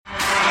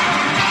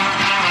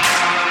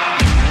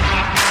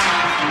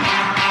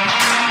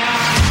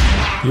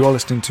You are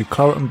listening to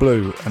Claret and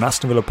Blue, an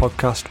Aston Villa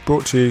podcast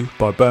brought to you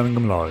by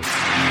Birmingham Live.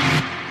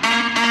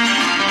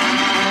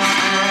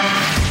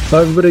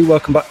 Hello everybody,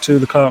 welcome back to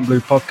the Claret and Blue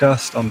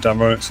podcast. I'm Dan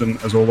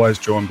Rolinson, as always,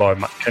 joined by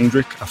Matt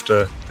Kendrick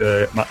after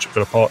the match at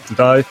Villa Park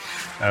today.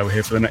 We're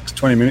here for the next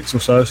 20 minutes or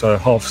so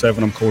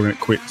 7:30 I'm calling it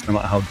quits, no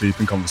matter how deep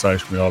in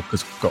conversation we are,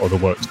 because we've got other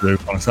work to do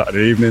on a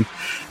Saturday evening.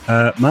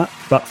 Matt,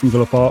 back from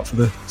Villa Park for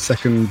the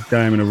second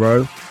game in a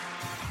row.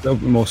 A little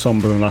bit more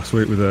sombre than last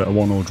week with a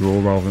 1-1 draw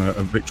rather than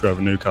a victory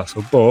over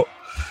Newcastle, but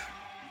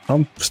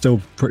I'm still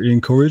pretty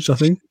encouraged, I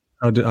think.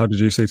 How did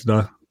you see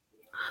today?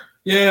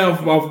 Yeah,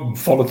 I've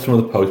followed some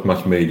of the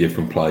post-match media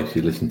from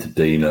places, listened to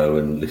Dino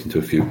and listened to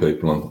a few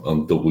people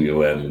on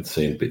WM and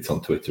seen bits on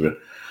Twitter. And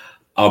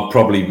I'll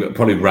probably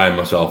round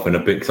myself in a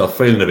bit because I was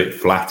feeling a bit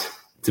flat,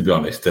 to be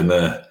honest. And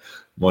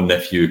my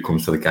nephew who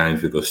comes to the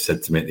games with us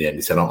said to me at the end,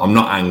 he said, "I'm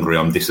not angry,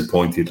 I'm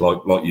disappointed,"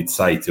 like you'd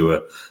say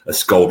to a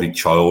scolded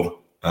child.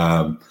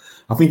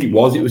 I think it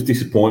was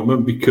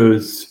disappointment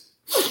because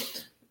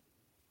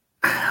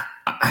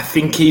I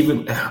think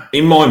even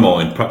in my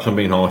mind, perhaps I'm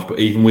being harsh, but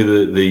even with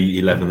the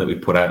 11 that we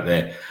put out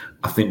there,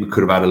 I think we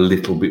could have had a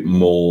little bit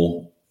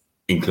more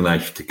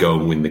inclination to go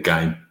and win the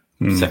game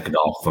second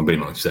half, if I'm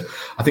being honest. So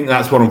I think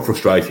that's what I'm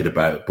frustrated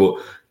about.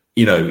 But,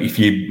 you know, if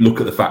you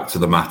look at the facts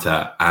of the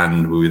matter,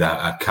 and we're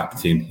without our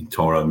captain in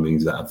Tyrone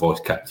Mings, that our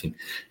vice captain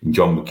in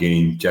John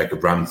McGinn,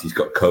 Jacob Ramsey's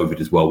got COVID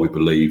as well, we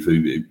believe, who,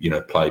 you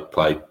know, played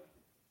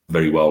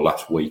very well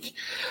last week.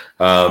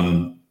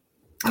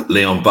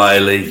 Leon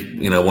Bailey,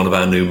 you know, one of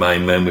our new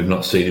main men, we've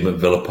not seen him at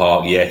Villa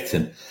Park yet,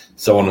 and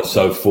so on and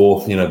so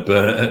forth. You know,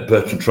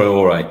 Bertrand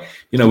Traore.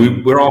 You know,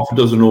 we're half a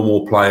dozen or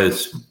more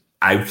players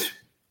out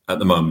at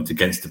the moment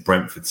against the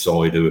Brentford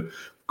side who have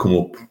come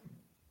up,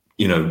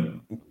 you know,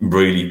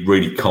 really,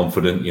 really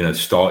confident, you know,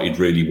 started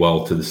really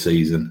well to the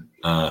season,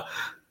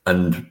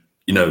 and,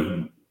 you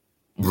know,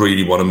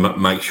 really want to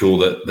make sure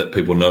that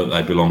people know that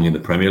they belong in the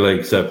Premier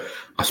League. So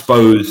I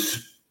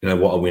suppose, you know,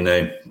 what are we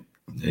now?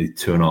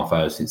 2.5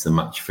 hours since the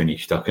match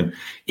finished.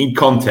 In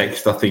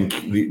context, I think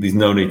there's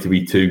no need to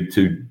be too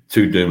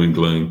doom and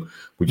gloom.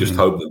 We just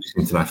hope that this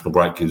international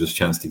break gives us a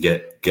chance to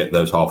get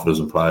those half a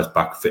dozen players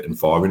back fit and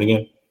firing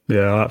again.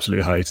 Yeah, I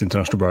absolutely hate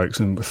international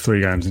breaks, and with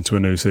 3 games into a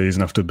new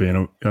season after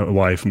being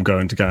away from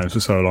going to games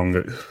for so long,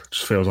 it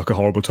just feels like a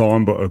horrible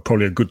time, but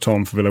probably a good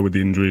time for Villa with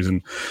the injuries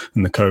and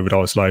the COVID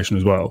isolation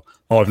as well.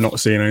 I've not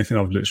seen anything.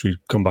 I've literally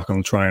come back on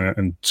the train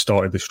and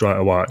started this straight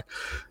away.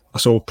 I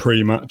saw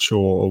pre-match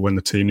or when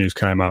the team news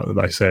came out that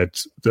they said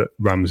that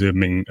Ramsey and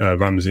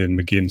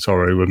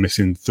McGinn, were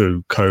missing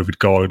through COVID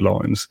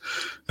guidelines.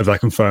 Have they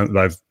confirmed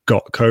that they've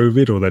got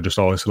COVID, or they're just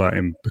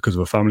isolating because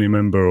of a family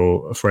member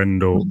or a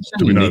friend, or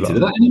do we know that? Do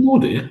that anymore,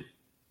 do you?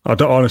 I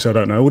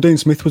don't know. Well, Dean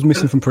Smith was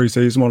missing from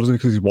pre-season, wasn't he,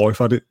 because his wife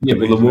had it? Yeah,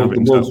 but the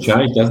world's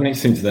changed, hasn't it,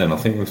 since then? I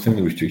think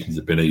the restrictions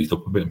have been eased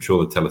up a bit. I'm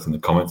sure they'll tell us in the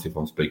comments if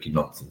I'm speaking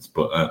nonsense,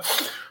 but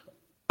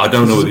I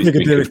don't know. It's a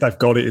big deal if they've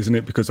got it, isn't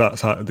it? Because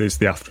there's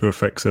the after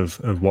effects of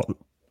what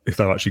if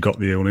they've actually got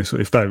the illness.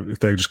 If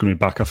they're just going to be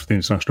back after the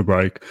international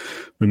break,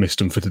 we missed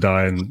them for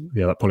today, and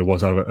that probably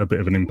was have a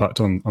bit of an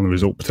impact on the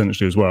result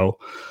potentially as well.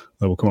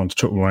 We'll come on to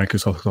Chuck Malone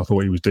because I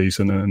thought he was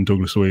decent, and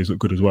Douglas Luiz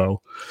looked good as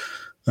well.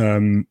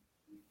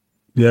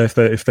 If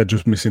they're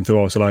just missing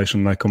through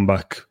isolation, they come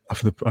back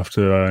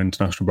after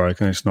international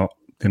break, and it's not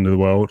the end of the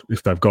world.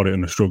 If they've got it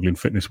and are struggling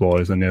fitness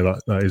wise, then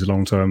that is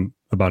long term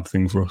a bad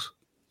thing for us.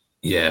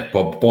 Yeah,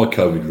 by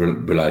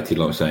COVID related,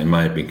 like I say, it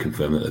may have been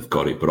confirmed that they've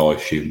got it, but I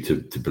assume to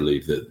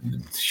believe that,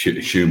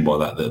 assume by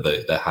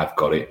that they have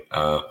got it.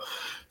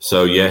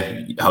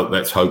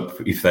 Let's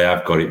hope if they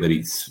have got it that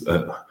it's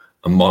a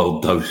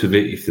mild dose of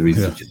it, if there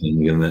is such a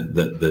thing, and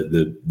that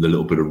the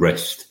little bit of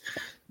rest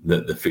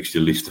that the fixture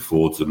list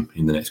affords them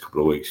in the next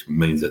couple of weeks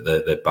means that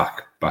they're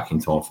back in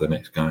time for the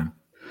next game.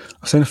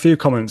 I've seen a few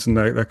comments, and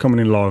they're coming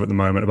in live at the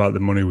moment about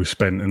the money we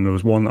spent. And there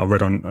was one I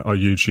read on our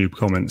YouTube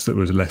comments that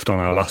was left on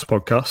our last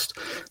podcast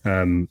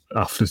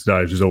after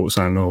today's result,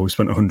 saying, "Oh, we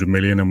spent 100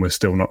 million and we're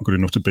still not good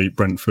enough to beat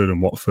Brentford and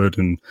Watford."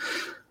 And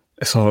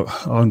so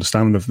I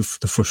understand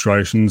the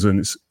frustrations, and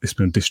it's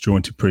been a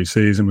disjointed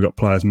pre-season. We've got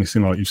players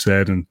missing, like you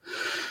said, and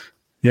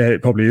yeah,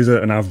 it probably is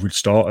an average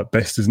start at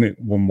best, isn't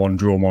it? 1-1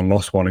 draw, 1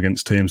 loss, 1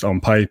 against teams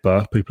on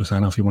paper. People are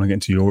saying, if you want to get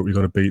into Europe, you've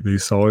got to beat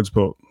these sides.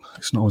 But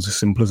it's not as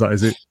simple as that,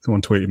 is it?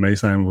 Someone tweeted me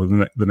saying, well,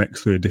 the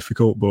next 3 are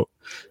difficult, but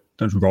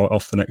don't write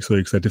off the next 3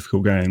 because they're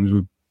difficult games.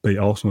 We beat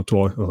Arsenal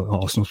twice.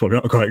 Arsenal's probably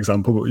not a great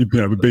example, but we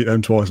beat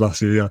them twice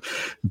last year.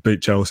 We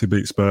beat Chelsea,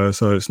 beat Spurs.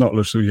 So it's not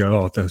literally,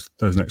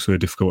 those next 3 are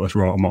difficult, let's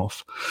write them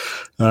off.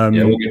 We'll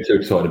get too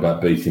excited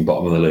about beating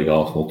bottom of the league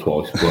Arsenal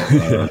twice.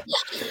 But,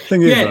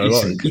 thing is,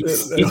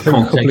 it's a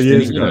couple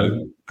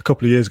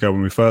of years ago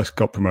when we first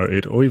got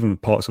promoted, or even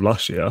parts of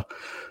last year,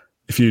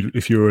 if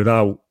you were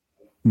without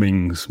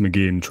Mings,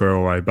 McGinn,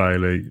 Traore,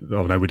 Bailey,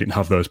 I know we didn't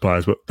have those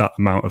players, but that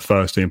amount of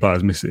first team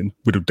players missing,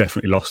 would have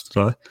definitely lost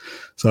today.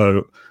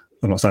 So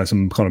I'm not saying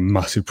some kind of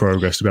massive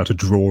progress to be able to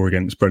draw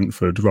against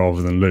Brentford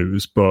rather than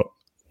lose, but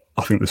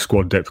I think the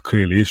squad depth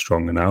clearly is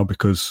stronger now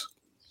because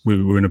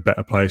we're in a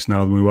better place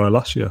now than we were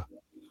last year.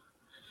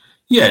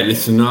 Yeah,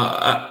 listen,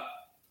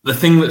 the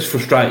thing that's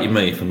frustrated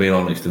me, if I'm being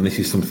honest, and this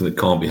is something that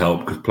can't be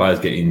helped because players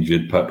get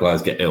injured,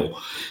 players get ill.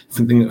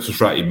 Something that's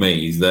frustrated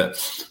me is that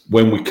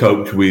when we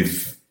coped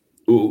with,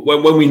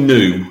 when we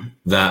knew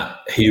that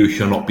he who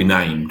shall not be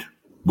named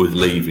was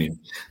leaving,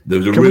 there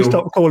was a Can we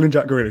stop calling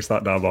Jack Grealish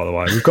that now, by the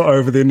way? We've got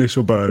over the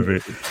initial burn of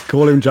it.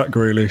 Call him Jack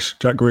Grealish.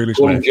 Jack Grealish.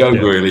 Call him Joe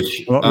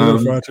Grealish. I'm not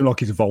referring to him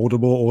like he's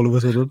Voldemort all of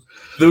a sudden.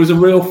 There was a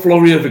real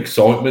flurry of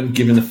excitement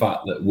given the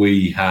fact that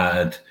we'd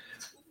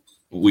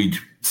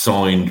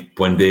signed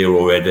Buendia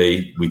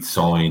already, we'd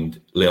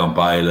signed Leon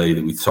Bailey,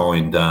 that we'd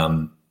signed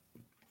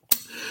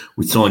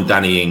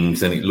Danny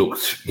Ings, and it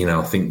looked,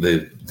 I think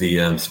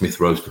the Smith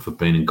Rowe stuff had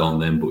been and gone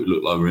then, but it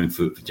looked like room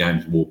for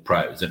James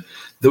Ward-Prowse. And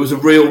there was a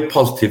real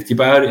positivity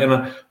about it.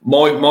 And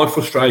my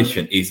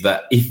frustration is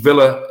that if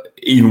Villa,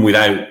 even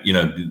without,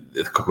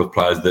 a couple of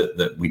players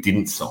that we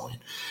didn't sign,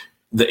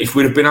 that if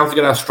we'd have been able to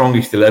get our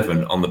strongest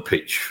 11 on the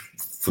pitch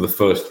for the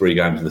first 3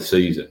 games of the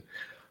season,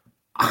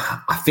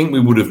 I think we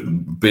would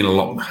have been a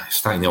lot,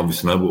 stating the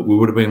obvious now, but we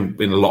would have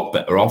been a lot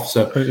better off.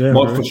 So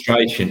my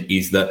frustration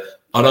is that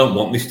I don't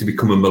want this to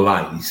become a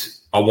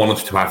malaise. I want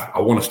us to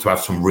have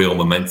some real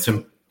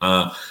momentum.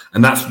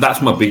 And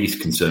that's my biggest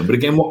concern. But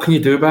again, what can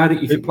you do about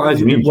it if your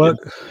players are injured?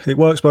 It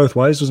works both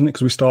ways, doesn't it?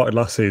 Because we started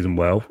last season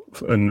well,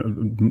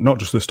 and not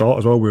just the start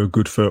as well. We were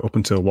good for up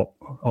until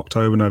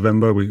October,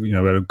 November. We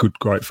had a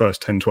great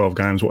first 10, 12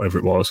 games, whatever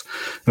it was,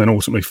 and then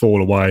ultimately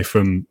fall away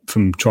from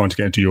trying to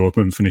get into Europe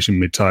and finishing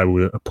mid-table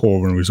with a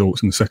poor run of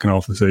results in the second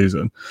half of the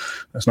season.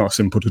 It's not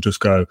simple to just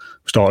go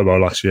started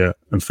well last year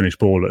and finish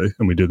poorly,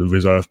 and we do the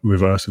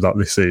reverse of that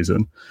this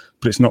season.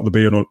 But it's not the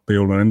be all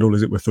and end all,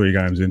 is it? We're 3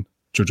 games in.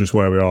 Judge us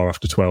where we are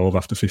after 12,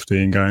 after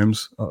 15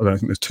 games. I don't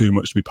think there's too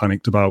much to be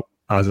panicked about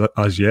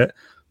as yet.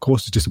 Of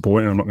course, it's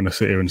disappointing. I'm not going to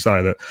sit here and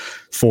say that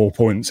 4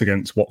 points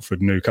against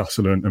Watford,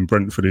 Newcastle and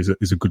Brentford is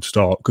a good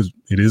start, because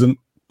it isn't.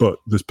 But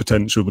there's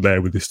potential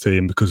there with this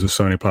team because there's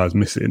so many players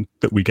missing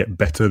that we get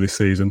better this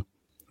season.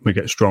 We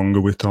get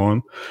stronger with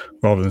time.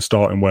 Rather than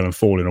starting well and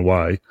falling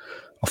away,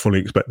 I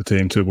fully expect the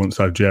team to, once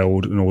they've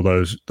gelled and all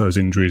those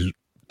injuries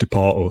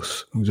depart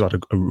us. We've had a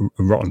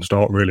rotten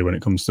start, really, when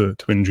it comes to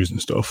injuries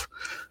and stuff.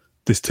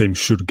 This team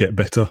should get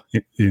better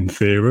in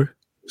theory.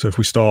 So if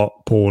we start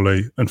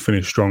poorly and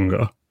finish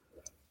stronger,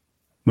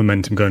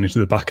 momentum going into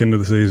the back end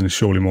of the season is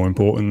surely more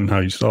important than how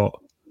you start.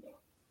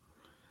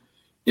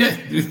 Yeah,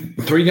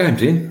 3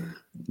 games in.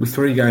 With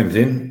 3 games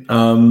in.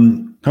 How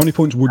many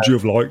points would you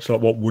have liked? Like,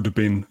 what would have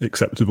been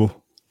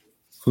acceptable?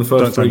 For the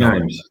first 3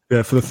 games?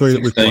 Yeah, for the 3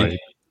 that we played.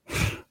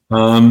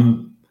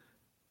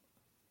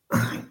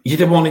 You'd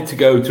have wanted to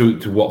go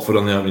to Watford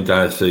on the opening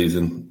day of the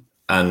season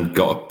and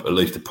got at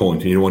least a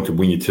point, and you want to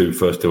win your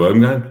first 2 home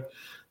games.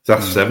 So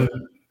that's 7.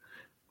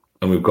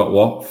 And we've got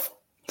what?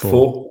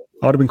 4?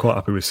 I'd have been quite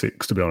happy with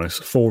 6, to be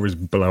honest. 4 is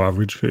below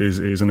average. It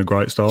isn't a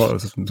great start.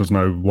 There's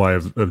no way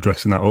of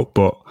dressing that up,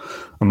 but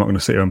I'm not going to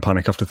sit here and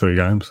panic after 3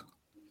 games.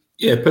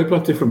 Yeah, people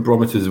have different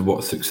barometers of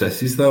what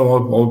success is,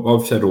 though.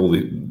 I've said all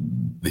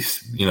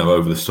this,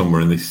 over the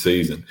summer and this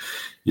season.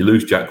 You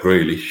lose Jack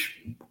Grealish,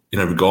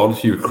 regardless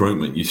of your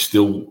recruitment, you're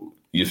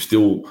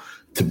still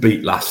to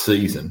beat last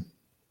season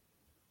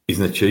is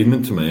an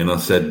achievement to me. And I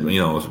said,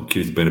 I was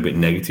accused of being a bit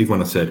negative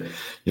when I said,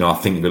 I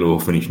think Villa will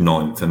finish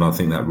 9th, and I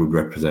think that would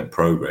represent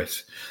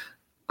progress.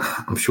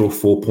 I'm sure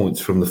 4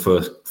 points from the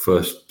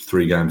first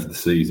 3 games of the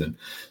season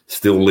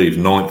still leaves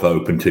 9th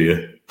open to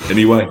you.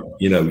 Anyway,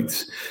 if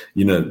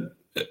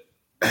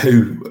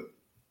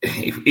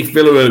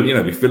Villa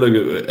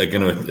are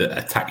going to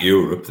attack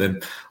Europe,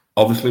 then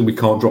obviously we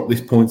can't drop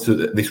these points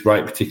at this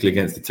rate, particularly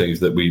against the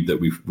teams that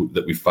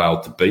we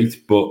failed to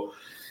beat. But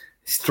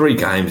it's 3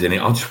 games in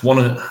it.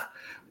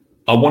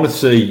 I want to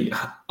see.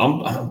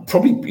 I'm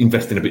probably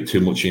investing a bit too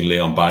much in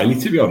Leon Bailey,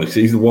 to be honest.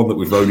 He's the one that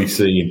we've only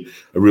seen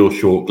a real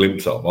short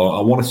glimpse of.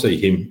 I want to see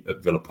him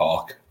at Villa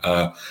Park.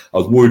 I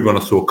was worried when I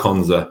saw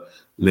Konza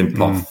limp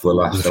off for the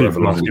last however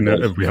long.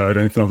 Have we heard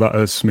anything of that?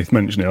 As Smith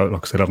mentioned it,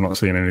 like I said, I've not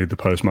seen any of the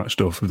post-match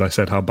stuff. Have they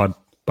said how bad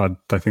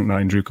they think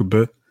that injury could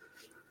be?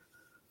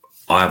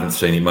 I haven't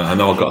seen it, mate. I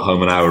know I got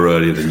home an hour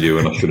earlier than you,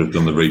 and I should have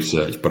done the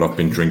research, but I've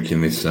been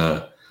drinking this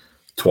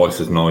twice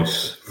as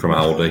nice from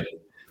Aldi.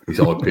 This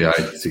IPA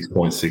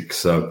 6.6.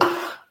 So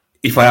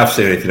if I have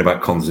seen anything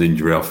about Con's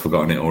injury, I've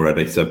forgotten it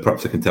already. So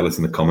perhaps I can tell us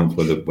in the comments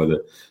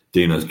whether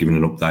Dino's given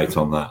an update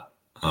on that.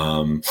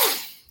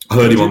 I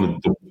heard him on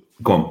the...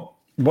 Go on.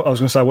 What I was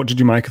going to say, what did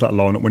you make of that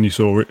lineup when you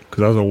saw it?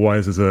 Because as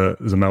always, there's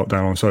a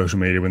meltdown on social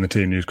media when the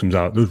team news comes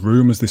out. There's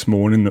rumours this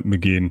morning that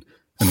McGinn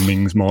and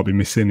Mings might be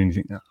missing, and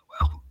you think,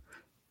 well,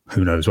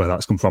 who knows where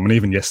that's come from. And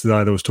even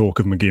yesterday, there was talk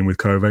of McGinn with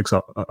COVID.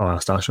 So I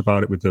asked Ash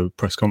about it with the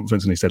press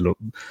conference, and he said, look,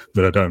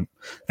 that I don't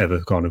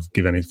ever kind of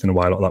give anything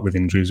away like that with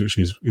injuries, which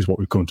is what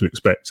we've come to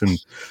expect. And I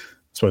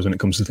suppose when it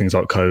comes to things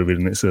like COVID,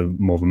 and it's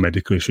more of a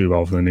medical issue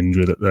rather than an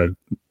injury, that they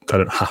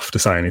don't have to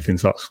say anything.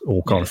 So that's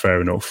all kind of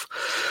fair enough.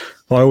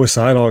 I always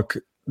say, like,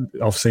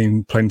 I've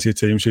seen plenty of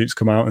team sheets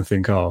come out and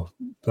think, oh,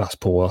 that's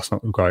poor, that's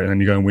not great. And then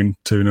you go and win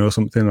 2-0 or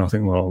something. And I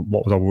think, well,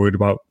 what was I worried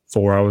about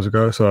 4 hours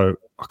ago? So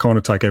I kind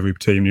of take every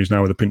team news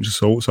now with a pinch of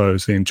salt. So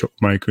seeing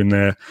Chukwuemeka in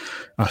there,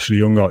 Ashley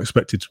Young, I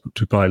expected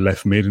to play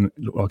left mid, and it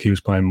looked like he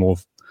was playing more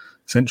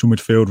central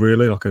midfield,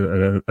 really, like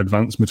an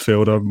advanced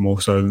midfielder,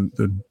 more so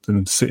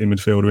than sitting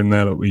midfielder in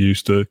there like we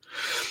used to.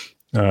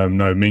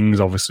 No, Mings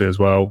obviously as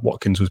well.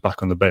 Watkins was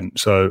back on the bench.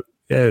 So,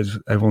 yeah,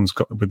 everyone's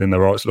got within their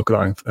rights to look at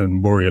that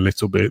and worry a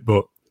little bit.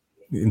 But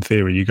in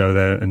theory, you go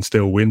there and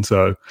still win.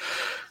 So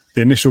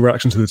the initial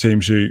reaction to the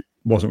team sheet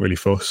wasn't really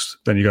fussed.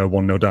 Then you go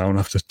 1-0 down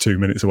after 2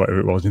 minutes or whatever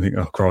it was, and you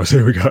think, oh, Christ,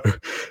 here we go.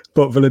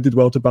 But Villa did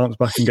well to bounce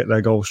back and get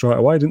their goal straight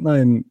away, didn't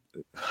they? And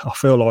I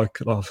feel like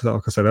I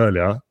said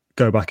earlier,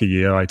 go back a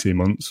year, 18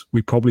 months,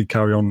 we probably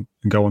carry on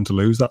and go on to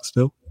lose that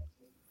still.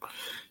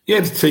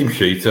 Yeah, the team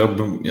sheet. I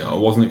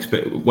wasn't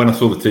when I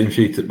saw the team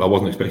sheet, I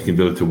wasn't expecting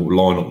Villa to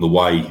line up the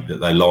way that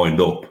they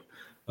lined up.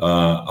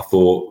 I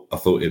thought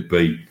it'd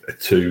be a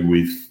 2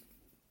 with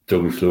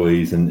Douglas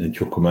Luiz and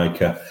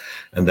Chukwuemeka,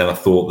 and then I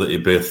thought that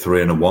it'd be a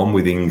 3 and a 1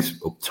 with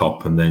Ings up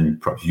top, and then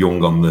perhaps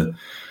Young on the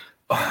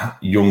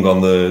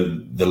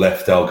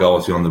left, El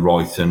Ghazi on the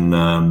right, and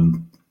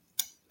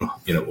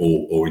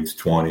or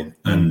intertwining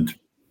and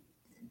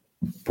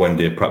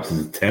Buendia perhaps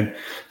as a 10.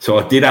 So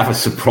I did have a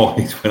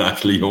surprise when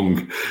Ashley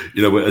Young,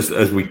 as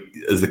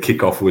the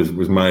kickoff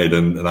was made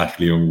and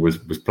Ashley Young was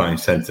playing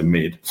centre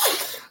mid.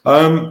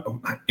 I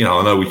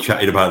know we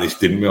chatted about this,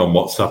 didn't we, on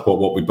WhatsApp,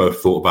 what we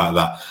both thought about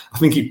that. I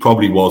think it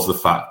probably was the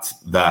fact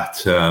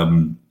that,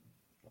 the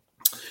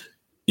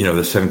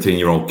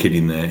 17-year-old kid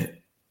in there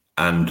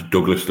and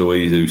Douglas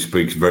Luiz, who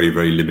speaks very,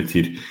 very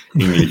limited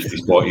English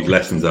despite his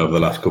lessons over the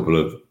last couple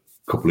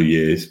of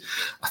years.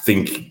 I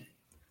think,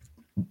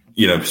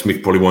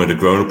 Smith probably wanted to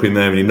grow up in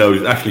there, and he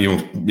knows Ashley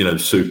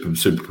Young's,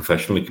 super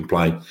professional. He can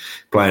play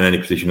in any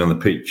position on the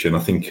pitch. And I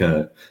think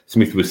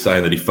Smith was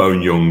saying that he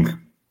phoned Young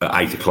at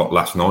 8 o'clock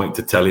last night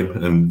to tell him,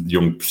 and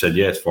Young said,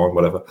 "Yeah, it's fine,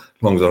 whatever.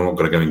 As long as I'm not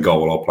going to go in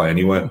goal, I'll play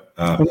anywhere."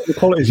 The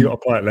qualities you've got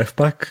to play at left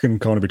back can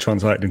kind of be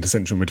translated into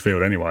central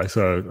midfield anyway.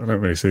 So I don't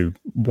really see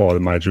why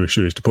the major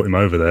issue is to put him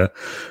over there.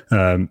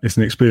 It's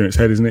an experienced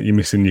head, isn't it? You're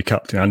missing your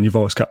captain and your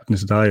vice captain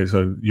today.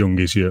 So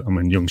Young's your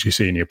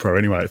senior pro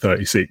anyway at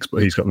 36,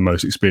 but he's got the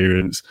most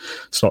experience.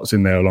 Slots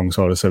in there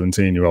alongside a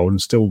 17-year-old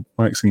and still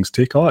makes things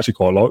tick. I actually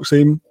quite like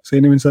seeing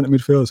him in centre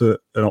midfield as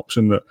an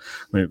option that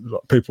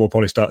people will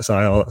probably start to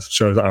say, "Oh, that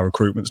shows that our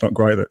recruitment's not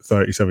great." That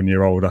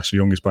 37-year-old Ashley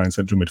Young is playing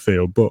central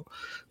midfield, but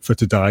for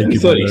today,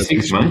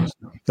 36, man.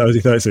 That was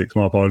 36.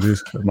 My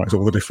apologies. That makes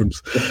all the difference.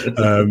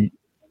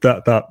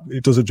 That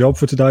it does a job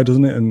for today,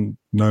 doesn't it? And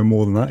no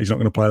more than that. He's not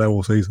going to play there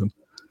all season.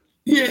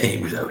 Yeah,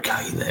 he was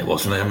okay in there,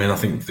 wasn't he? I mean, I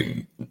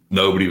think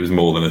nobody was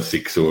more than a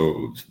 6 or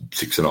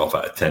 6.5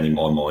 out of 10 in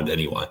my mind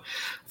anyway.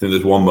 I think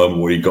there's one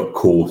moment where he got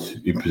caught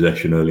in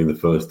possession early in the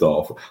first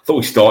half. I thought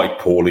we started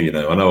poorly,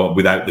 I know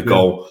without the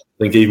goal.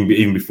 I think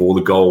even before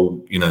the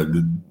goal,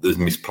 there's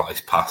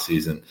misplaced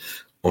passes and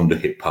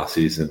under-hit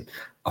passes, and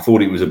I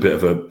thought it was a bit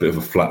of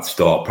a flat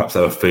start. Perhaps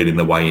they were feeling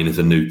their way in as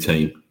a new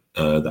team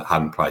that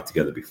hadn't played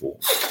together before.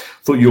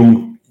 I thought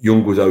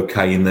Young was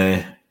okay in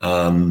there.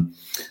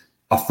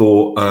 I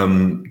thought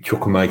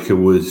Chukwuemeka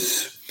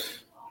was.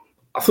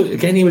 I thought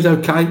again he was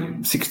okay.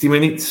 60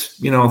 minutes.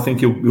 I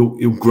think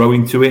he'll grow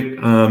into it.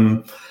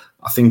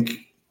 I think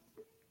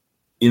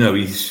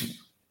he's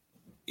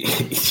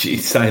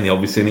saying the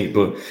obvious in it,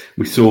 but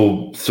we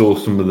saw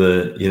some of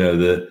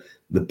the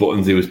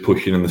buttons he was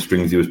pushing and the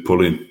strings he was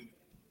pulling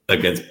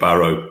against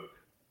Barrow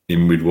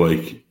in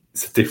midweek.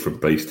 It's a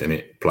different beast in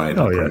it playing.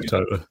 Oh yeah,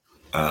 totally.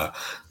 But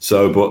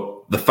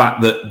the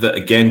fact that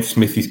again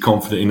Smith is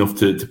confident enough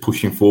to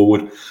push him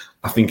forward,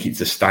 I think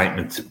it's a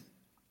statement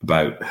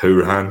about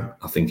Hourihane.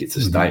 I think it's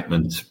a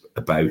statement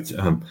about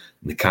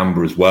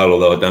Nakamba as well.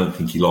 Although I don't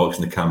think he likes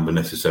Nakamba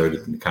necessarily.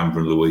 Nakamba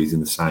and Luiz in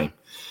the same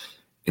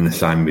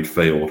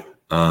midfield.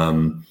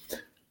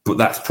 But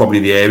that's probably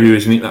the area,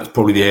 isn't it? That's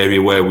probably the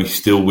area where we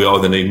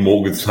either need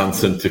Morgan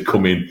Sanson to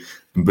come in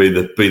and be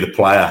the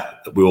player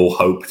that we all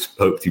hoped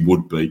he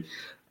would be,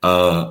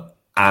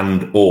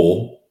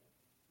 or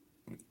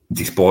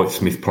despite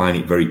Smith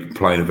playing a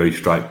very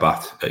straight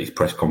bat at his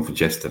press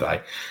conference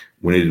yesterday,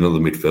 we need another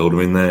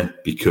midfielder in there,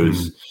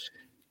 because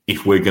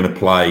if we're going to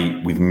play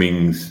with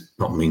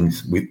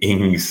with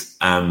Ings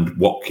and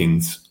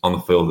Watkins on the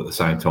field at the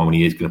same time, and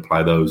he is going to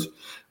play those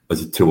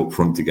as a two up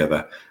front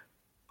together,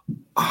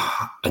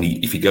 and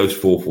if he goes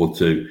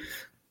 4-4-2,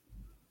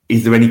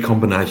 is there any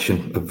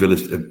combination of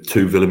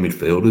two Villa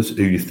midfielders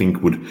who you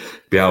think would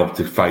be able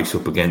to face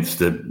up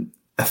against a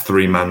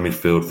three-man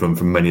midfield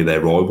from many of their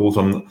rivals?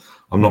 I'm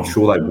not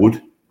sure they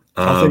would.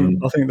 I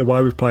think the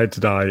way we've played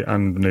today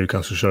and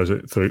Newcastle shows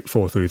it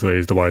 4-3-3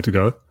 is the way to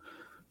go,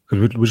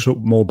 because we just look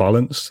more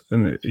balanced.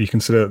 And you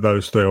consider that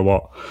those three are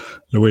what?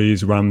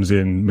 Luiz, Ramsey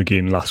and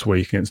McGinn last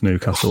week against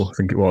Newcastle, I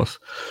think it was.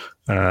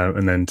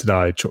 And then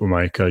today,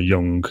 Chukwuemeka,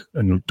 Young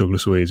and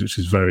Douglas Luiz, which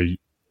is very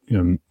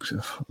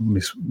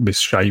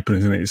misshapen,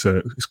 isn't it?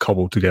 It's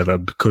cobbled together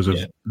because of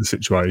the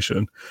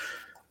situation.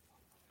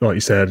 Like you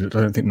said, I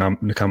don't think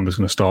Nakamba's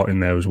going to start in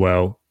there as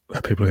well.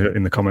 People here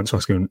in the comments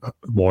asking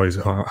why is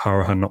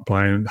Hourihane not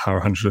playing?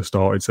 Hourihane should have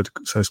started,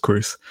 says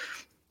Chris.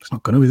 It's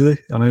not going to, is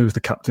he? I know he was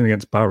the captain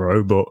against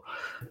Barrow, but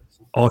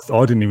I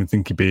didn't even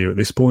think he'd be here at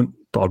this point.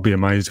 But I'd be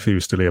amazed if he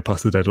was still here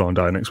past the deadline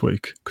day next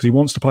week because he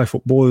wants to play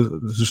football.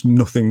 There's just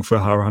nothing for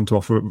Harahan to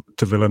offer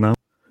to Villa now.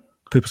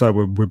 People say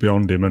we're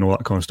beyond him and all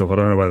that kind of stuff. I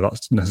don't know whether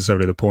that's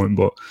necessarily the point,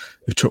 but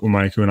if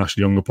Chukwuemeka and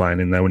Ashley Young are playing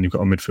in there when you've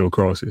got a midfield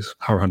crisis,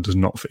 Harahan does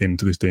not fit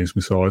into this Dean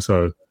Smith side,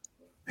 so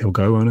he'll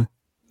go, won't he?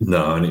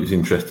 No, and it was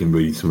interesting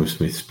reading some of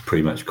Smith's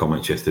pre-match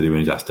comments yesterday when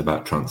he was asked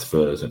about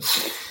transfers. And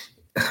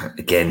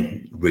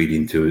again, read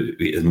into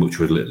it as much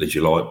or as little as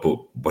you like, but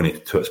when he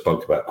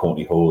spoke about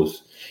Courtney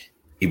Hawes,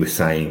 he was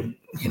saying,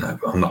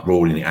 I'm not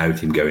ruling it out,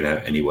 him going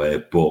out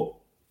anywhere, but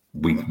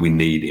we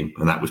need him,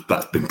 and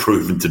that's been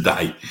proven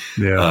today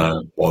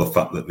by the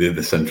fact that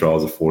the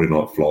centrals are falling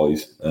like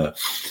flies. And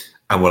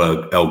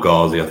El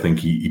Ghazi, I think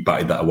he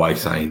batted that away,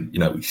 saying,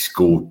 he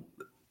scored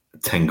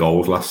 10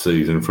 goals last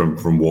season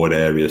from wide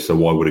areas, so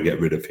why would I get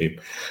rid of him?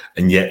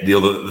 And yet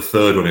the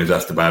third one he was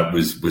asked about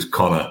was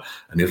Connor,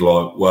 and he was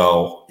like,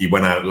 well, he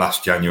went out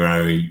last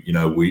January.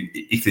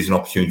 If there's an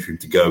opportunity for him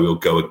to go, he'll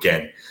go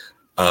again.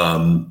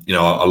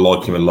 I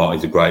like him a lot.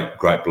 He's a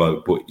great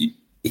bloke, but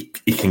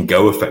he can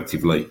go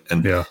effectively.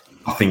 And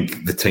I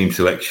think the team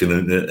selection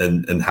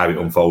and how it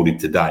unfolded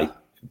today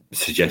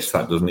suggests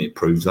that, doesn't it? It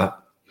proves that.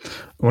 I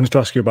wanted to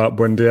ask you about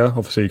Buendia.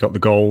 Obviously, he got the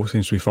goal,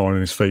 seems to be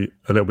finding his feet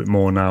a little bit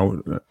more now,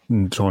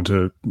 and trying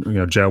to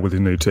gel with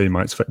his new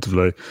teammates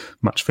effectively.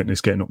 Match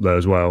fitness getting up there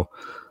as well.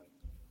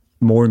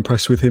 More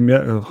impressed with him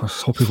yet? I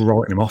saw people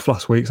writing him off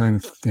last week, saying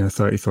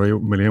 33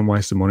 million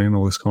waste of money and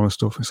all this kind of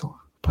stuff. It's like,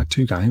 played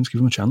 2 games, give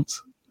him a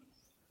chance.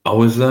 I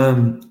was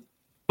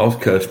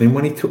cursing him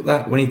when he took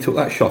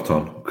that shot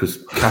on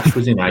because Cash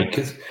was in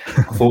acres.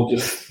 I thought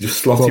just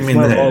slot him in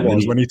there.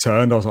 When he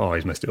turned, I was like, oh,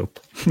 he's messed it up.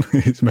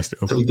 He's messed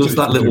it up. So he does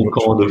that little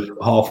kind of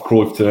half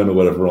Cruyff turn or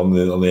whatever on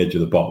the edge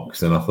of the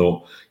box, and I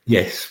thought,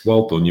 yes,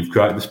 well done, you've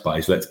created the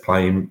space. Let's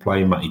play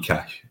Matty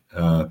Cash.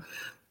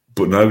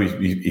 But no,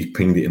 he's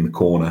pinged it in the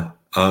corner.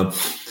 I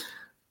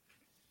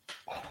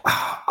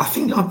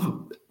think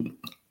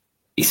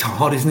it's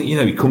hard, isn't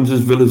it? He comes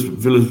as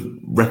Villa's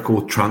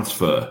record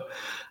transfer,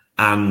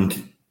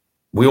 and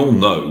we all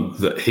know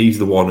that he's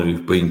the one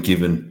who's been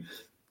given,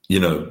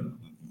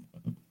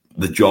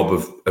 the job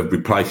of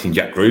replacing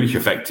Jack Grealish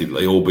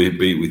effectively, albeit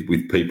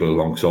with people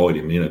alongside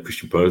him.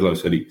 Christian Perslow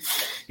said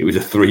it was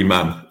a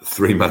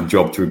three-man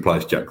job to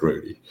replace Jack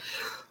Grealish.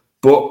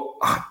 But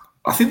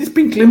I think there's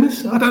been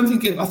glimmers.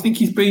 I think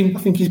he's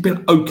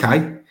been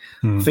okay.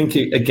 I think,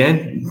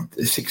 again,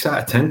 6 out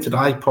of 10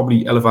 today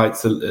probably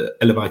elevated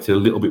a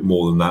little bit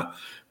more than that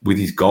with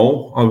his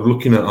goal. I was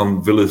looking at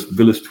on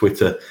Villa's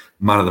Twitter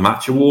Man of the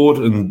Match award,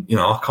 and,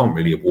 I can't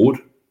really award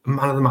a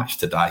Man of the Match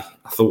today.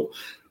 I thought,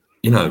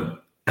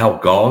 El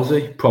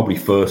Ghazi probably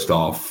first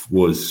half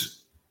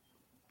was,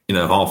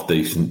 half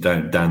decent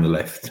down the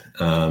left.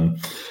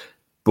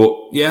 But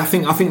yeah, I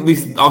think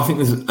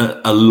there's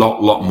a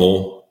lot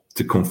more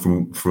to come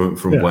from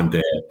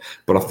Buendia.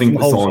 But I think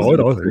the signs. Side,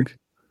 I think.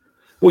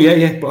 Well,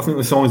 yeah, but I think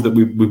the signs that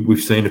we've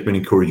seen have been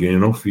encouraging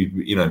enough.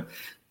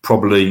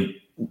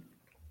 Probably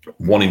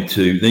wanting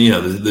to.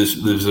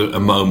 There's a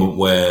moment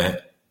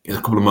where a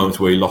couple of moments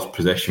where he lost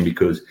possession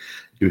because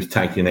he was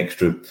taking an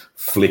extra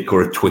flick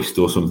or a twist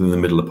or something in the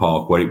middle of the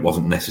park where it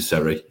wasn't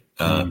necessary.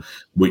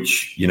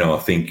 Which I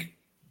think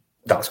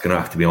that's going to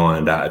have to be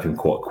ironed out of him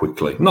quite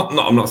quickly. I'm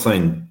not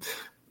saying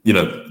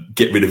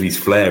get rid of his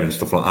flair and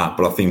stuff like that,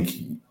 but I think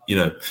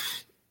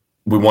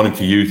we want him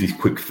to use his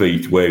quick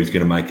feet where he's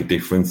going to make a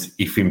difference.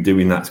 If him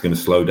doing that's going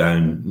to slow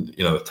down,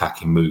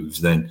 attacking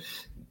moves, then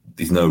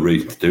there's no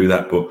reason to do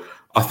that. But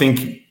I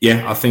think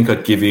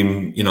I'd give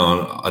him.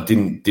 I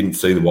didn't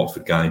see the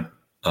Watford game,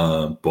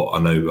 but I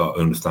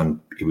understand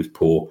he was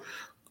poor.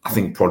 I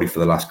think probably for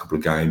the last couple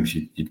of games,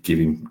 you'd give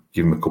him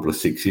a couple of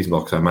 6s,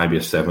 like I say, maybe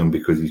a 7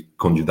 because he's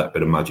conjured that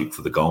bit of magic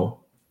for the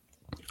goal.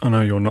 I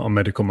know you're not a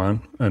medical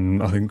man,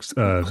 and I think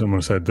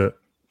someone said that.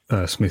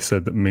 Smith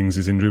said that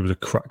Mings' injury was a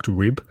cracked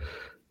rib.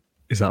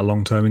 Is that a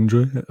long-term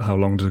injury? How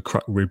long does a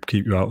cracked rib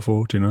keep you out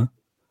for? Do you know?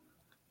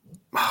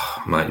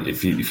 Mate,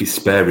 if you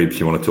spare ribs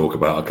you want to talk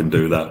about, I can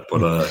do that.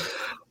 But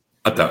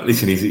I don't.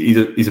 Listen,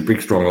 he's a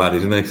big, strong lad,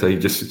 isn't he? So you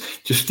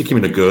just stick him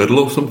in a girdle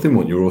or something,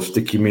 won't you? Or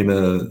stick him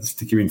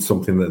in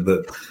something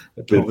that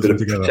a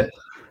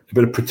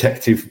bit of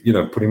protective.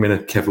 Put him in a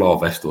Kevlar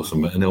vest or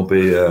something, and he'll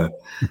be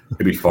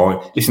fine.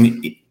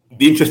 Listen.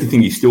 The interesting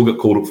thing, he still got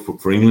called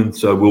up for England,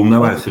 so we'll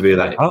know how severe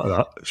that is. Out of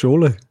that,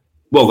 surely.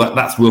 Well,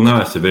 we'll know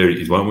how severe it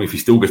is, won't we? If he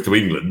still goes to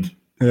England.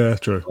 Yeah,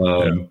 true.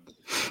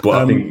 But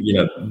I think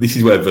this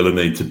is where Villa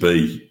need to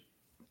be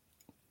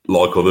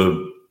like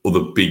other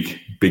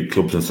big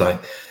clubs and say,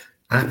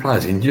 our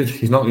player's injured.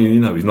 He's not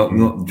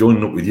not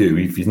joining up with you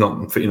if he's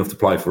not fit enough to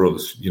play for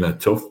us.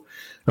 Tough.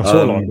 I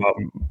saw a lot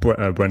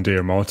about Buendia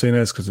and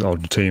Martinez because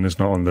Argentina's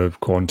not on the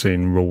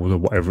quarantine rules or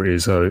whatever it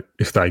is. So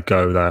if they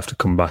go, they have to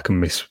come back and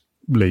miss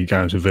league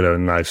games with Villa,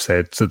 and they've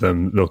said to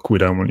them, look, we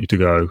don't want you to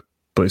go,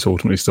 but it's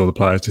ultimately still the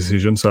player's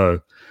decision.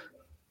 So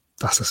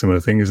that's a similar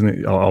thing, isn't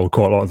it? I would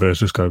quite like Villa to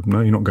just go,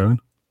 no, you're not going.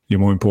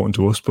 You're more important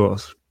to us,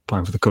 but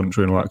playing for the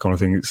country and all that kind of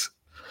thing, it's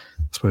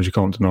suppose you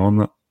can't deny them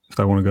that if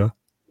they want to go.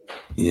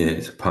 Yeah,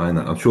 it's a pain.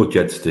 I'm sure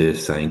Jed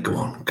Steer's saying, "Go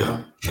on,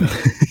 go."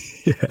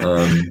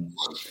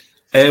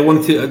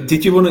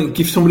 Did you want to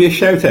give somebody a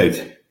shout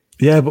out?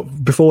 Yeah, but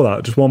before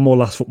that, just one more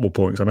last football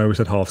point. Because I know we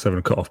said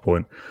 7:30 cut-off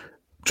point.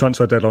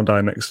 Transfer deadline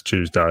day next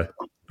Tuesday,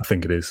 I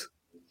think it is.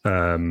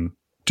 Do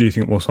you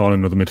think we'll sign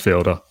another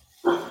midfielder?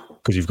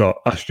 Because you've got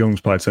Ash Young's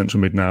played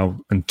central mid now,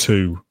 and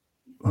two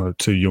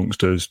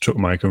youngsters,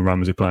 Chuckmaker and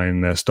Ramsey,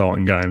 playing their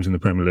starting games in the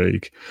Premier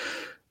League.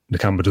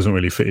 Nakamba doesn't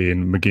really fit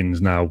in.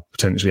 McGinn's now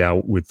potentially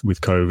out with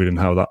COVID and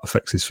how that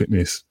affects his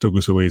fitness.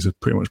 Douglas Luiz has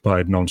pretty much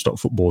played non-stop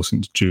football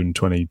since June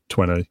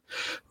 2020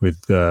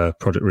 with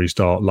Project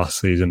Restart last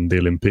season, the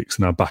Olympics,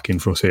 now back in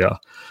for us here.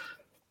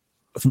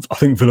 I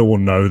think Villa will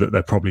know that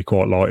they're probably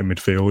quite light in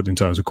midfield in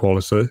terms of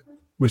quality.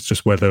 It's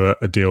just whether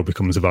a deal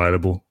becomes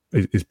available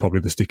is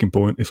probably the sticking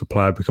point. If a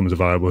player becomes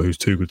available who's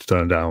too good to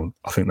turn down,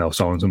 I think they'll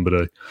sign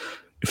somebody.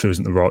 If there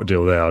isn't the right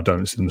deal there, I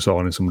don't see them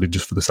signing somebody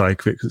just for the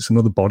sake of it, because it's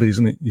another body,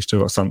 isn't it? You've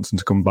still got Sanson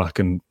to come back,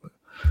 and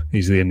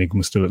he's the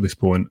enigma still at this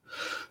point.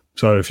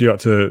 So if you had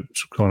to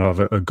kind of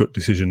have a gut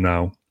decision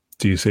now,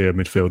 do you see a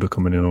midfielder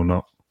coming in or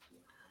not?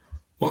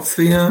 What's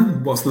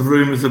the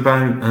rumours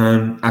about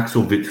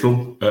Axel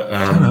Witsel?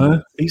 I don't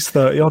know. He's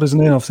 30 odd,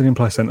 isn't he? I've seen him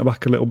play centre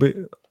back a little bit,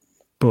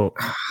 but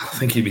I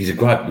think he's a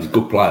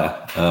good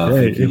player. I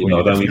don't think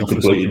he's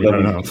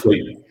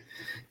completely.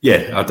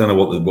 Yeah, I don't know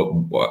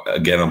what.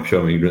 Again, I'm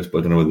showing ignorance, but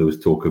I don't know whether there was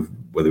talk of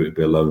whether it'd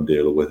be a loan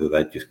deal or whether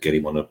they'd just get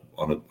him on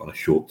a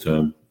short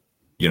term,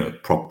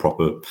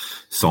 proper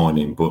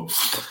signing. But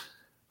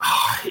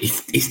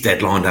it's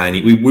deadline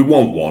day. We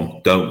want one,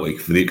 don't we,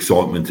 for the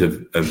excitement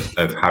of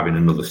having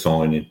another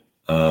signing.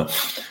 I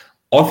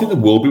think there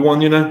will be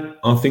one.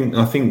 I think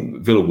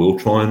Villa will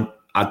try and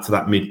add to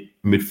that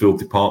midfield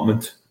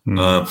department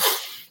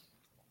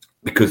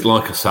because,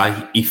 like I say,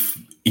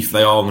 if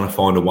they are going to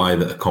find a way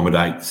that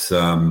accommodates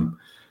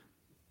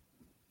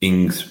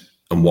Ings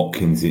and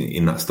Watkins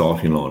in that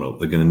starting lineup,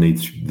 they're going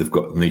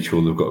to make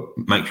sure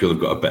they've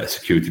got a better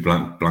security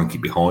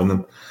blanket behind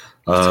them.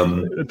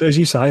 As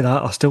you say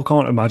that, I still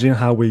can't imagine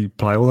how we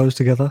play all those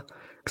together.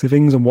 Because if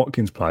Ings and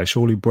Watkins play,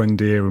 surely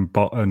Buendia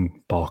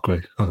and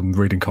Barkley, I'm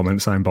reading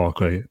comments saying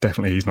Barkley,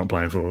 definitely he's not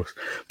playing for us.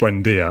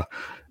 Buendia,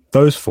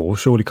 those four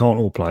surely can't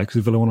all play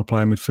because Villa want to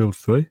play a midfield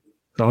three.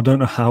 So I don't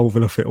know how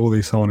Villa fit all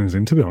these signings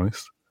in, to be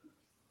honest.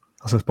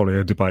 That's probably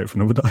a debate for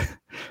another day.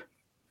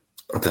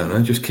 I don't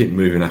know. Just keep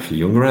moving Ashley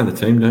Young around the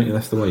team, don't you?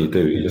 That's the way you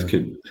do it. You just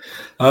keep.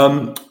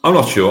 I'm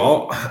not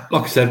sure.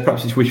 Like I said,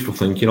 perhaps it's wishful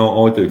thinking.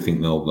 I do think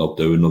they'll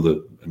do another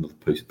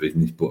piece of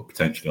business, but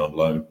potentially on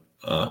loan.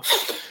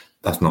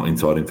 That's not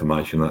inside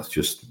information. That's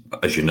just,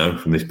 as you know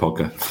from this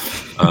podcast,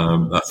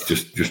 that's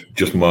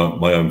just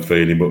my own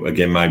feeling. But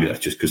again, maybe that's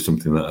just because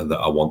something that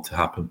I want to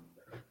happen.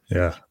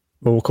 Yeah.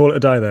 Well, we'll call it a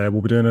day there.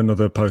 We'll be doing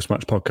another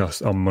post-match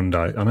podcast on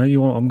Monday. I know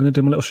you want. I'm going to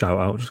do my little shout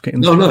out. Just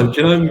getting. No.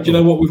 Do you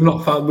know what we've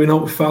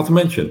failed to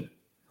mention?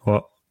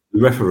 What?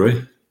 The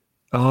referee.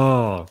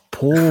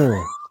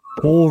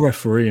 Poor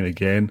refereeing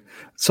again.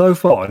 So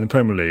far in the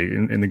Premier League,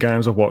 in the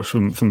games I've watched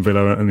from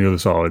Villa and the other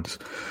sides,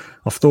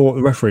 I've thought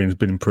the refereeing has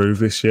been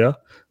improved this year.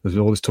 There's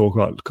all this talk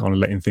about kind of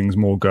letting things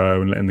more go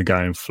and letting the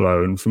game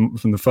flow. And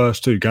from the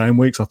first 2 game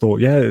weeks, I thought,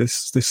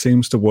 this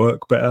seems to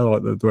work better.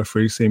 Like the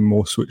referees seem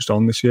more switched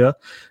on this year.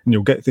 And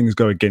you'll get things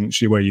go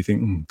against you where you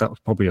think that was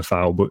probably a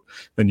foul, but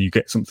then you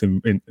get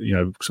something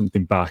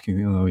something back,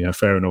 and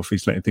fair enough.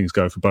 He's letting things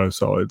go for both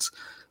sides.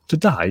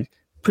 Today,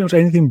 pretty much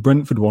anything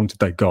Brentford wanted,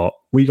 they got.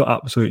 We got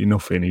absolutely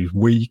nothing. He was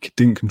weak,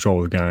 didn't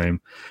control the game,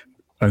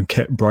 and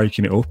kept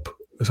breaking it up.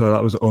 So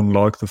that was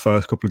unlike the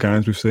first couple of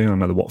games we've seen. I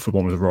know the Watford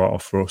one was a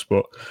write-off for us,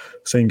 but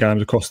seeing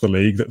games across the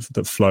league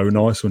that flow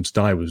nice, and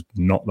today was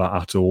not that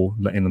at all,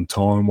 letting them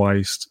time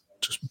waste,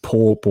 just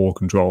poor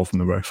control from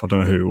the ref. I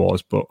don't know who it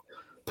was, but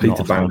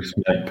Peter Banks.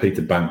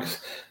 Peter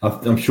Banks.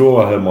 I'm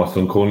sure I heard my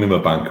son calling him a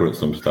banker at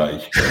some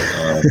stage.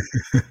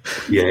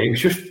 It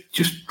was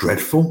just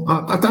dreadful.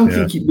 I don't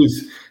think it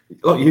was,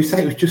 like you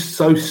say, it was just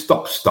so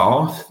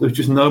stop-start. There was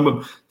just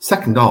no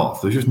second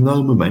half. There was just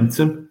no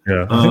momentum.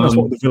 Yeah, I think that's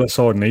what the Villa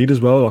side need as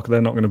well. Like,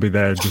 they're not going to be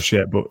there just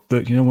yet, but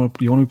you want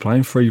to be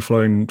playing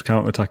free-flowing,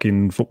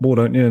 counter-attacking football,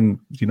 don't you? And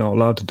you're not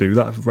allowed to do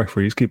that if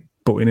referees keep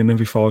butting in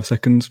every 5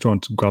 seconds,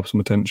 trying to grab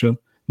some attention.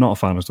 Not a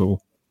fan at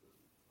all.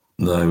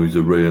 No, it was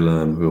a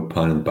real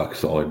pain in the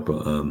backside.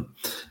 But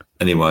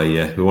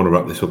anyway, we want to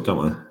wrap this up,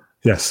 don't we?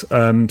 Yes.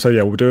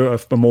 We'll do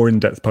a more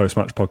in-depth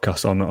post-match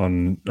podcast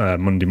on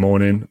Monday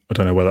morning. I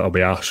don't know whether it'll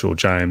be Ash or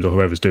James or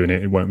whoever's doing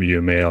it. It won't be you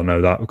and me. I'll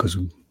know that because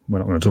we're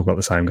not going to talk about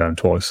the same game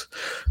twice.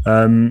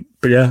 I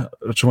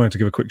just wanted to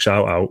give a quick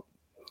shout out.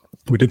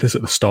 We did this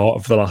at the start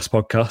of the last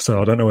podcast,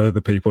 so I don't know whether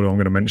the people who I'm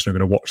going to mention are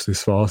going to watch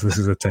this far. So this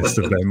is a test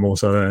of them more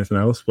so than anything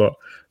else. But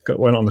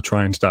went on the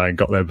train today and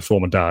got there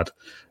before my dad.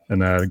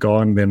 And the guy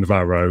on the end of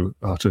our row,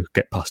 I had to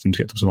get past him to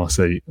get to my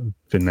seat.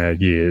 Been there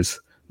years.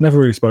 Never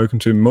really spoken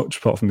to him much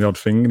apart from the odd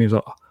thing. And he was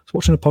like, I was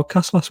watching a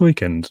podcast last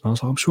weekend. And I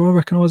was like, I'm sure I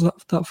recognise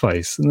that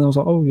face. And I was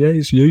like, oh, yeah,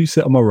 it's you. You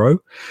sit on my row. And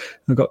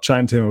I got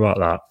chatting to him about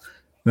that.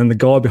 then the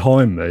guy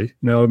behind me,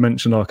 I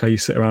mentioned like how you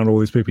sit around all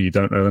these people you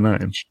don't know the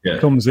name. Yeah.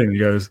 Comes in, he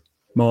goes,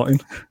 Martin.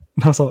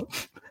 And I was like,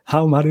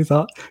 how mad is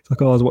that? It's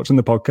like, I was watching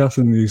the podcast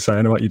and he's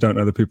saying about you don't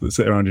know the people that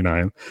sit around your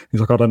name. He's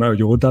like, I don't know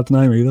your dad's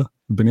name either.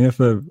 I've been here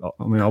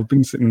I've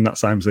been sitting in that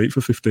same seat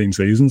for 15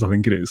 seasons, I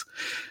think it is.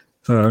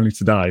 So only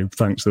today,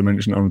 thanks to the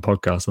mention on the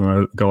podcast, I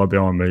know the guy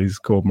behind me is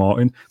called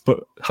Martin.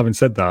 But having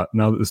said that,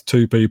 now that there's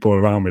two people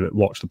around me that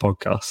watch the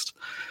podcast,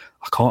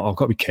 I've got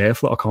to be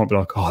careful. I can't be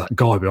like, that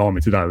guy behind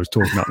me today was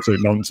talking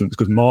absolute nonsense,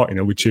 because Martin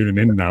will be tuning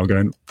in now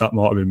going, that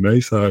might have been me.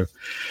 So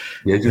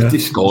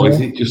disguise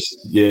it.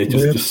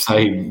 Just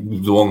say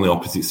the one on the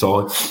opposite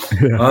side.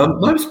 Yeah.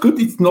 No, it's good.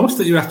 It's nice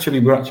that we're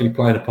actually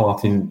playing a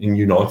part in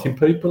uniting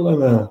people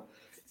and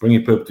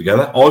bringing people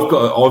together. I've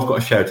got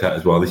a shout out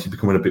as well. This is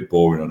becoming a bit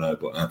boring, I know,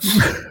 but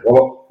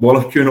while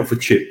I was queuing up for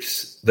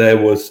chips, there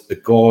was a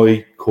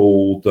guy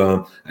called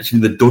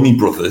the Dunny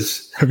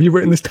brothers. Have you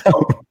written this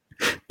down?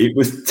 It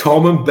was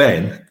Tom and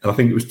Ben, and I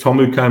think it was Tom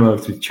who came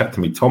over to chat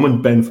to me. Tom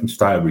and Ben from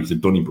Stairbury's, the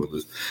Dunny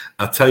brothers.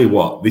 I'll tell you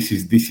what, this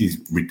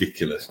is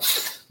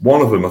ridiculous.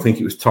 One of them, I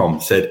think it was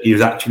Tom, said he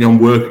was actually on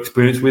work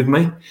experience with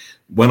me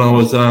when I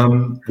was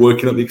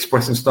working at the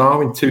Express and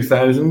Star in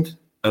 2000,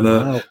 and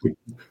wow.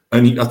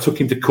 I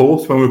took him to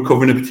court when we were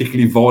covering a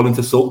particularly violent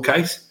assault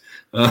case.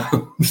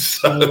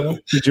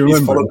 Did you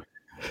remember?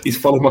 He's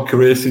followed my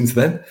career since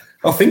then.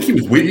 I think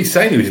he's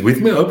saying he was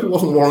with me. I hope it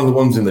wasn't one of the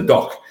ones in the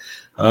dock.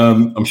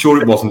 I'm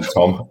sure it wasn't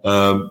Tom,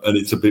 and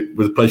it's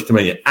was a pleasure to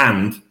meet you.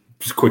 And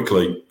just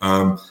quickly,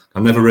 I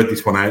never read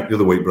this one out the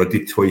other week, but I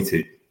did tweet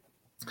it.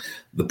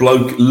 The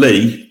bloke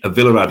Lee, a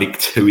Villa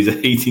addict who is a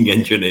heating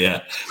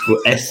engineer for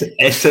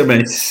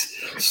SMS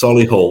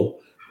Solihull,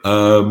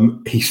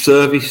 he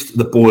serviced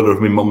the boiler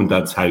of my mum and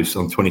dad's house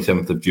on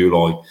 27th of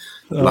July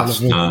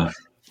last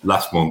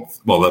month.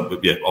 Well,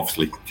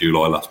 obviously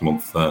July last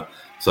month.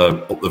 So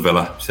up the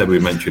Villa, said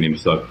we'd mention him.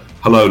 So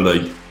hello,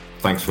 Lee.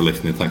 Thanks for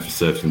listening. Thanks for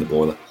servicing the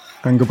boiler.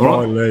 And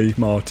goodbye, Lee,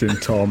 Martin,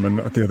 Tom, and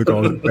the other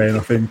guy, Ben. I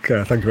think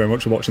thank you very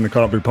much for watching the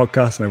Carberry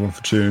podcast and everyone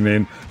for tuning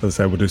in. As I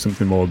say, we'll do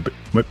something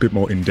a bit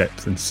more in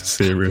depth and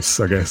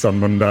serious, I guess, on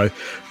Monday.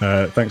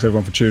 Thanks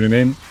everyone for tuning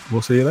in.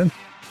 We'll see you then.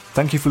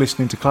 Thank you for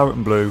listening to Claret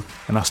and Blue,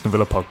 an Aston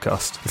Villa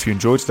podcast. If you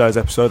enjoyed today's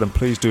episode, then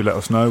please do let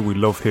us know. We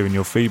love hearing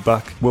your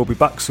feedback. We'll be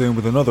back soon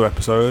with another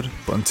episode,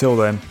 but until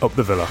then, up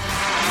the Villa.